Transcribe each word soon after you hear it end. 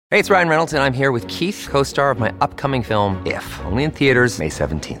Hey, it's Ryan Reynolds, and I'm here with Keith, co-star of my upcoming film, If, only in theaters May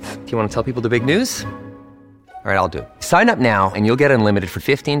 17th. Do you want to tell people the big news? All right, I'll do it. Sign up now and you'll get unlimited for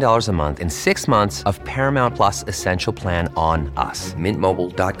 $15 a month and 6 months of Paramount Plus Essential Plan on us.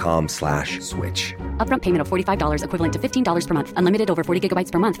 MintMobile.com/switch. Upfront payment of $45 equivalent to $15 per month. Unlimited over 40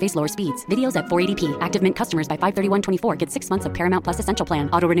 gigabytes per month. Face lower speeds. Videos at 480p. Active Mint customers by 531.24 get 6 months of Paramount Plus Essential Plan.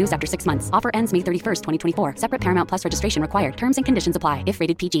 Auto renews after 6 months. Offer ends May 31st, 2024. Separate Paramount Plus registration required. Terms and conditions apply if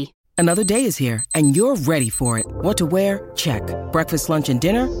rated PG. Another day is here, and you're ready for it. What to wear? Check. Breakfast, lunch, and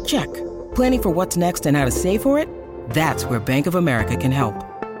dinner? Check. Planning for what's next and how to save for it? That's where Bank of America can help.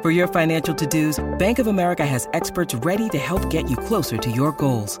 For your financial to-dos, Bank of America has experts ready to help get you closer to your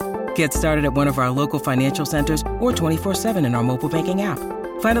goals. Get started at one of our local financial centers or 24/7 in our mobile banking app.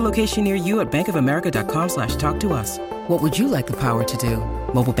 Find a location near you at bankofamerica.com/talktous. What would you like the power to do?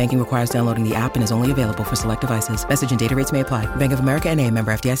 Mobile banking requires downloading the app and is only available for select devices. Message and data rates may apply. Bank of America N.A.,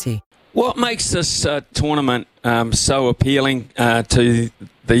 member FDIC. What makes this tournament so appealing to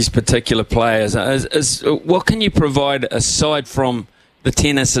these particular players? What can you provide aside from the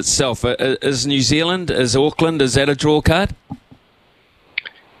tennis itself? Is New Zealand, is Auckland, is that a draw card?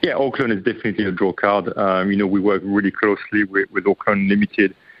 Yeah, Auckland is definitely a draw card. We work really closely with Auckland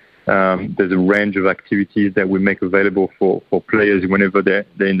Limited. There's a range of activities that we make available for players whenever they're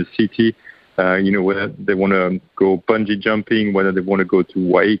in the city. Whether they want to go bungee jumping, whether they want to go to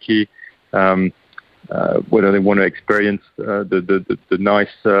Waiheke, whether they want to experience the nice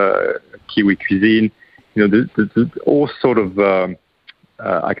Kiwi cuisine. There's all sort of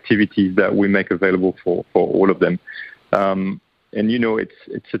activities that we make available for all of them.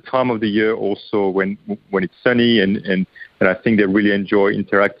 It's a time of the year also when it's sunny, and I think they really enjoy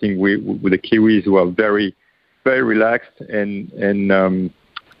interacting with the Kiwis, who are very, very relaxed,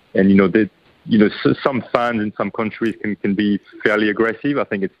 some fans in some countries can be fairly aggressive. I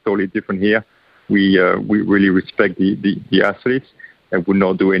think it's totally different here. We really respect the athletes and would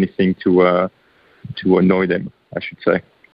not do anything to annoy them, I should say.